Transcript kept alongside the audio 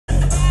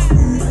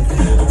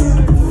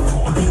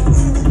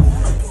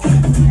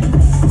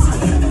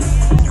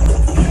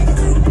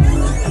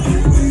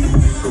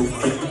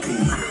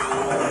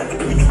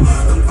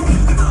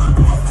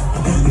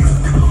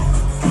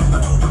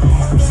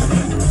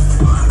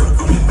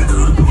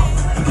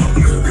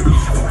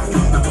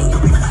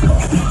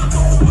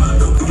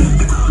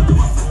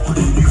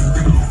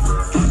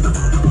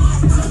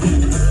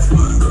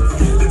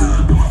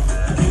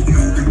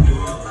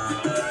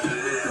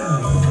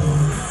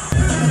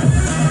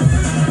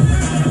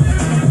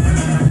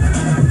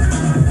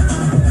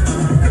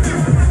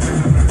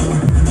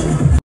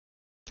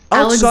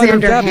outside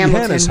of Alexander Gabbie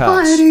Hamilton. Hanna's Why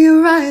house. do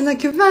you ride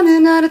like you're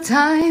running out of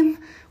time?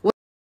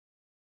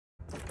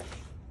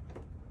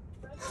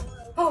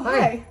 Oh,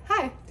 hi.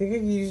 Hi. Think you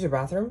can use your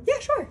bathroom? Yeah,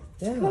 sure.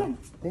 Yeah. Come on.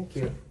 Thank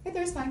you. Right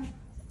there's fine.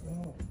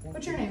 Oh,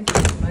 What's your name?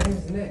 My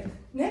name's Nick.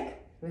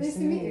 Nick? Nice to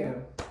meet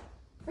you.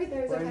 Right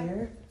there is Right okay.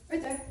 here?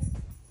 Right there.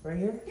 Right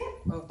here? Yeah.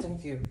 Oh,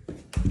 thank you.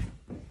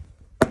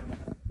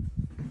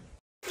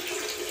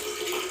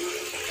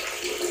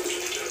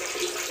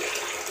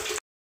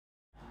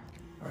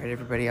 Alright,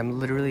 everybody, I'm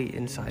literally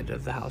inside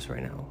of the house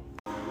right now.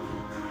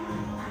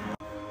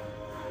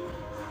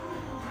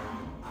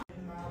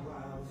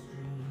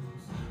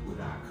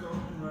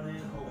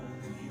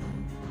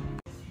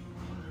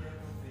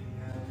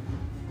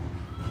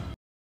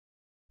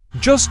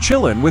 Just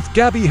chillin' with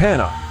Gabbie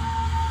Hanna.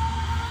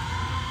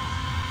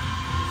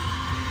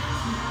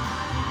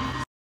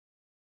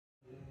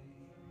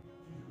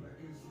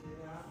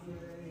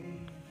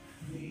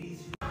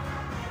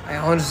 I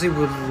honestly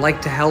would like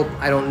to help.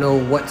 I don't know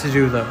what to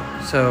do though.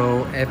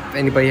 So if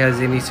anybody has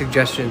any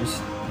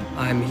suggestions,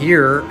 I'm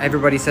here.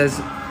 Everybody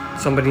says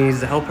somebody needs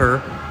to help her,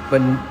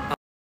 but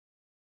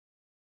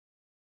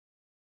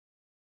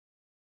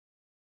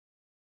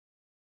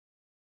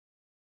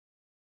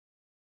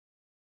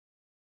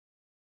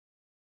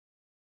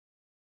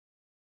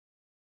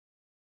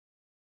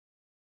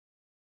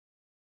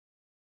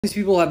these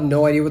people have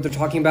no idea what they're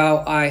talking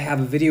about. I have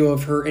a video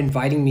of her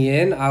inviting me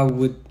in. I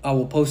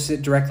will post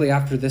it directly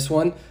after this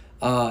one.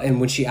 And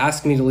when she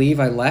asked me to leave,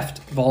 I left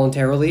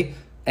voluntarily.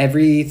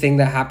 Everything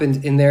that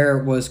happened in there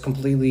was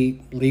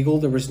completely legal.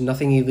 There was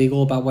nothing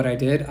illegal about what I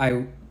did.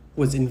 I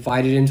was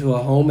invited into a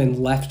home and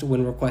left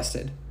when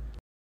requested.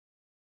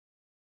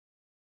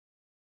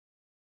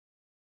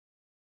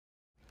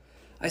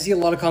 I see a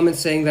lot of comments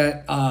saying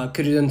that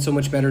could have done so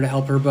much better to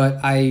help her,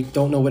 but I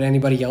don't know what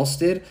anybody else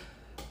did.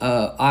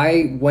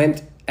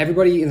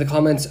 Everybody in the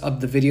comments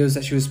of the videos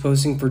that she was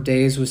posting for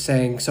days was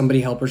saying,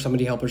 somebody help her,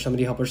 somebody help her,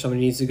 somebody help her,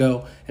 somebody needs to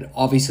go. And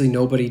obviously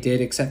nobody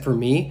did except for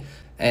me.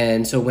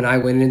 And so when I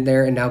went in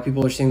there and now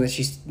people are saying that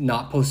she's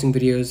not posting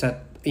videos,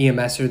 that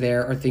EMS are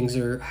there or things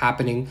are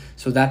happening.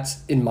 So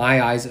that's, in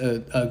my eyes,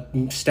 a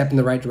step in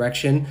the right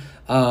direction.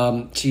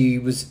 She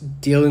was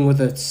dealing with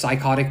a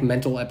psychotic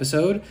mental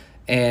episode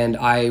and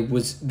I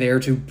was there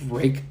to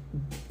break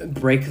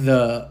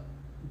the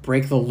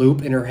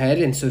loop in her head,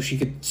 and so she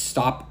could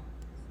stop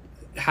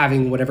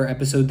having whatever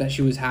episode that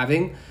she was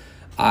having.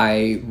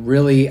 I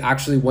really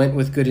actually went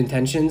with good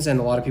intentions, and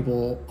a lot of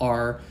people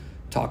are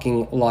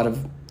saying a lot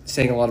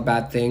of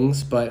bad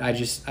things, but I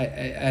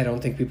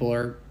don't think people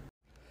are.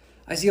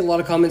 I see a lot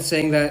of comments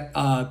saying that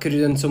could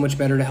have done so much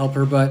better to help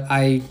her, but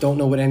I don't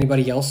know what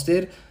anybody else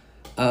did.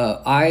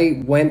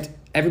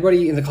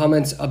 Everybody in the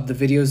comments of the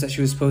videos that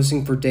she was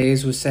posting for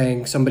days was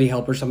saying, somebody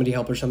help her, somebody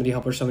help her, somebody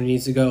help her, somebody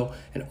needs to go.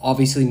 And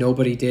obviously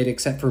nobody did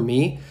except for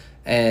me.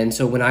 And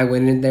so when I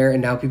went in there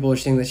and now people are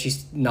saying that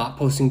she's not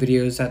posting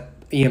videos, that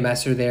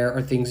EMS are there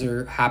or things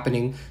are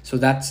happening. So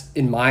that's,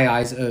 in my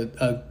eyes,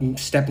 a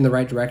step in the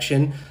right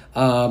direction.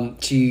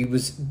 She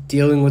was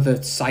dealing with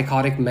a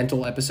psychotic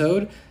mental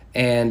episode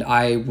and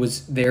I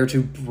was there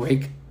to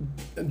break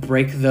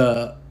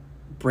the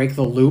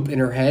loop in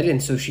her head,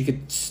 and so she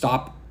could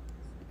stop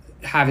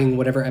having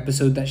whatever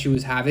episode that she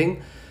was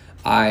having.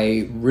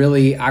 I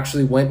really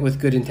actually went with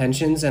good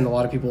intentions, and a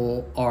lot of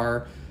people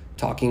are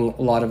saying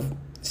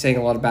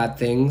a lot of bad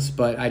things,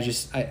 but I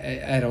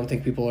don't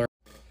think people are.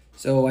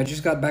 So I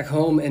just got back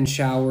home and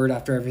showered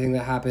after everything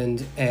that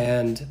happened,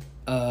 and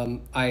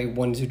I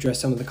wanted to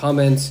address some of the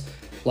comments.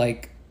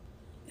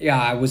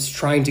 I was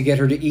trying to get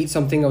her to eat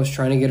something. I was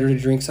trying to get her to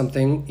drink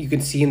something. You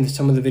can see in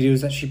some of the videos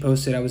that she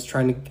posted, I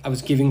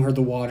was giving her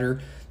the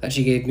water that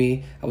she gave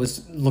me. I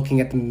was looking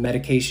at the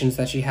medications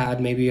that she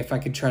had. Maybe if I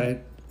could try to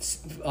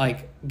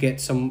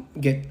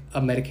get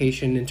a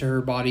medication into her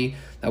body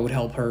that would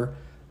help her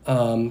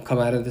come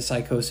out of the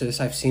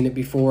psychosis. I've seen it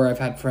before. I've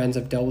had friends.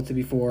 I've dealt with it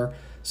before.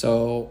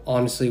 So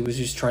honestly, was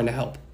just trying to help.